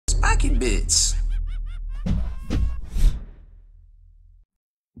Spiky Bits.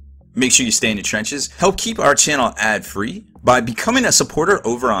 Make sure you stay in the trenches. Help keep our channel ad-free by becoming a supporter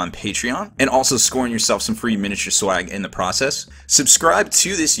over on Patreon and also scoring yourself some free miniature swag in the process. Subscribe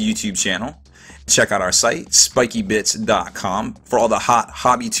to this YouTube channel. Check out our site, spikybits.com, for all the hot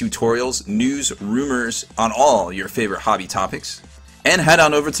hobby tutorials, news, rumors on all your favorite hobby topics. And head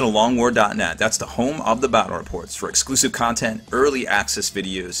on over to thelongwar.net. That's the home of the battle reports for exclusive content, early access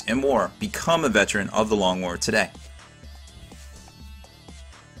videos, and more. Become a veteran of the Long War today.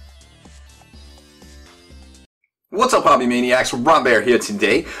 What's up, Hobby Maniacs? Baer here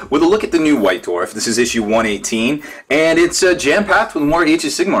today with a look at the new White Dwarf. This is issue 118, and it's jam-packed with more Age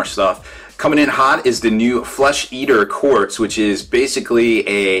of Sigmar stuff. Coming in hot is the new Flesh Eater Quartz, which is basically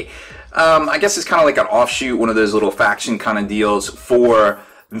a, I guess it's kind of like an offshoot, one of those little faction kind of deals for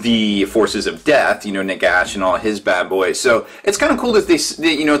the Forces of Death, you know, Nagash and all his bad boys. So it's kind of cool that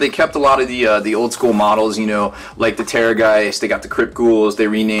they kept a lot of the old school models, you know, like the Terrorgeist. They got the Crypt Ghouls. They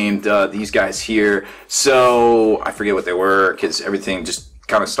renamed these guys here. So I forget what they were because everything just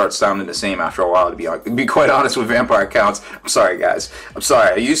kind of starts sounding the same after a while, to be quite honest with vampire counts. I'm sorry, guys. I'm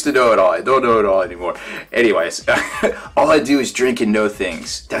sorry. I used to know it all. I don't know it all anymore. Anyways, all I do is drink and know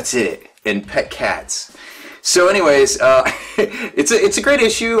things. That's it. And pet cats. So anyways, it's a great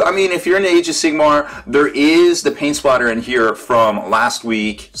issue. I mean, if you're in the Age of Sigmar, there is the paint splatter in here from last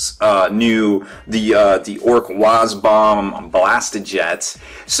week's the Orc Wazbomb Blasted Jets.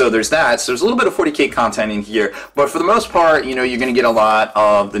 So there's that. So there's a little bit of 40k content in here, but for the most part, you know, you're going to get a lot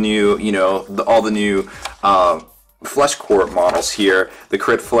of the new, you know, all the new Flesh Corp models here. The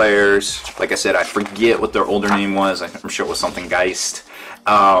Crit Flares, like I said, I forget what their older name was. I'm sure it was something Geist.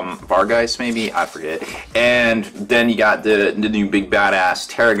 Vargeist maybe, I forget. And then you got the new big badass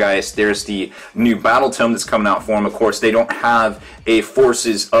Terrorgeist. There's the new battle tome that's coming out for them. Of course, they don't have a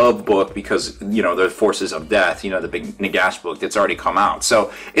Forces of book because, you know, they're Forces of Death, you know, the big Nagash book that's already come out.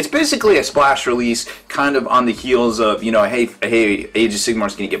 So it's basically a splash release kind of on the heels of, you know, hey, Age of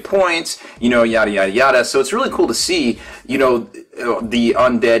Sigmar's gonna get points, you know, yada yada yada. So it's really cool to see, you know, the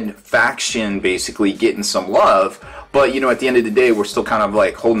undead faction basically getting some love. But, you know, at the end of the day, we're still kind of,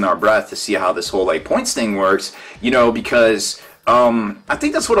 like, holding our breath to see how this whole, like, points thing works, you know, because I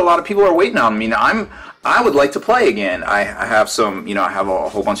think that's what a lot of people are waiting on. I mean, I would like to play again. I have some, you know, I have a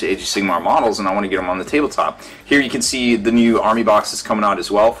whole bunch of Age of Sigmar models, and I want to get them on the tabletop. Here you can see the new army boxes coming out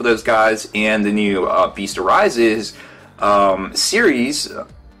as well for those guys, and the new Beast Arises series,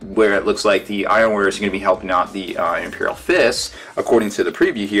 where it looks like the Iron Warriors are going to be helping out the Imperial Fists, according to the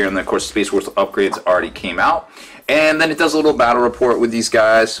preview here, and then, of course, Space Wars upgrades already came out. And then it does a little battle report with these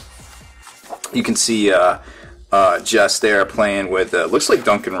guys. You can see Jess there playing with, looks like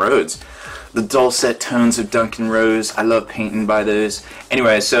Duncan Rhodes. The dulcet tones of Duncan Rhodes. I love painting by those.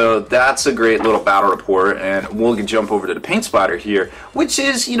 Anyway, so that's a great little battle report, and we'll jump over to the paint splatter here, which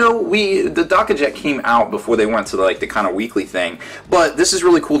is, you know, the DokaJet came out before they went to like the kind of weekly thing, but this is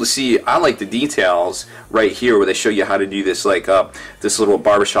really cool to see. I like the details right here where they show you how to do this, like this little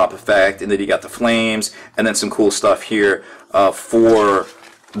barbershop effect, and then you got the flames, and then some cool stuff here for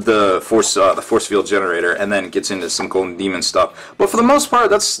the force field generator, and then gets into some golden demon stuff. But for the most part,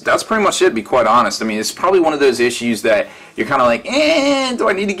 that's pretty much it, to be quite honest. I mean, it's probably one of those issues that you're kind of like, do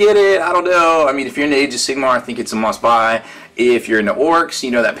I need to get it? I don't know. I mean, if you're in the Age of Sigmar, I think it's a must buy. If you're into Orcs,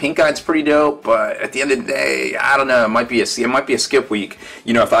 you know, that paint guide's pretty dope, but at the end of the day, I don't know, it might be a skip week,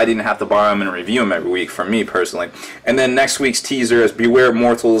 you know, if I didn't have to buy them and review them every week, for me personally. And then next week's teaser is Beware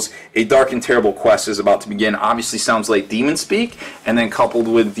Mortals, a dark and terrible quest is about to begin. Obviously sounds like demon speak, and then coupled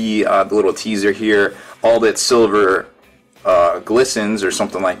with the little teaser here, all that silver glistens, or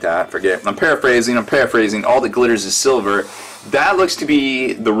something like that, forget, I'm paraphrasing, all that glitters is silver. That looks to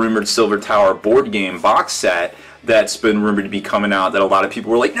be the rumored Silver Tower board game box set that's been rumored to be coming out, that a lot of people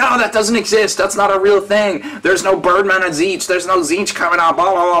were like, no, that doesn't exist, that's not a real thing, there's no Birdman and Zeech, there's no Zeech coming out,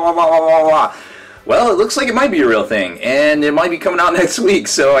 blah, blah, blah, blah, blah, blah, blah. Well, it looks like it might be a real thing, and it might be coming out next week,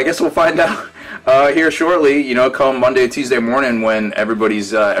 so I guess we'll find out here shortly, you know, come Monday, Tuesday morning, when everybody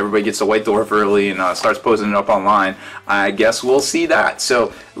gets a White Dwarf early and starts posting it up online. I guess we'll see that.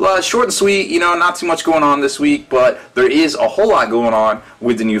 So short and sweet, you know, not too much going on this week, but there is a whole lot going on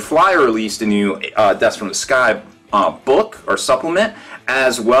with the new flyer release, the new Deaths from the Sky book or supplement,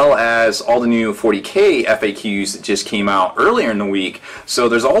 as well as all the new 40k FAQs that just came out earlier in the week. So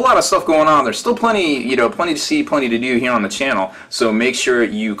there's a whole lot of stuff going on. There's still plenty, you know, plenty to see, plenty to do here on the channel. So make sure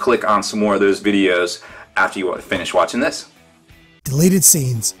you click on some more of those videos after you finish watching this. Deleted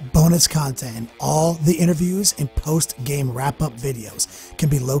scenes, bonus content, and all the interviews and post-game wrap-up videos can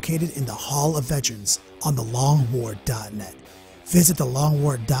be located in the Hall of Veterans on thelongwar.net. Visit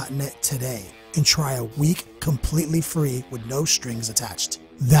thelongwar.net today and try a week completely free with no strings attached.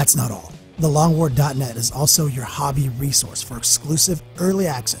 That's not all. Thelongwar.net is also your hobby resource for exclusive early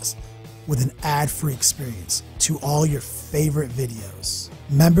access with an ad-free experience to all your favorite videos.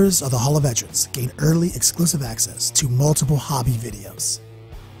 Members of the Hall of Veterans gain early exclusive access to multiple hobby videos.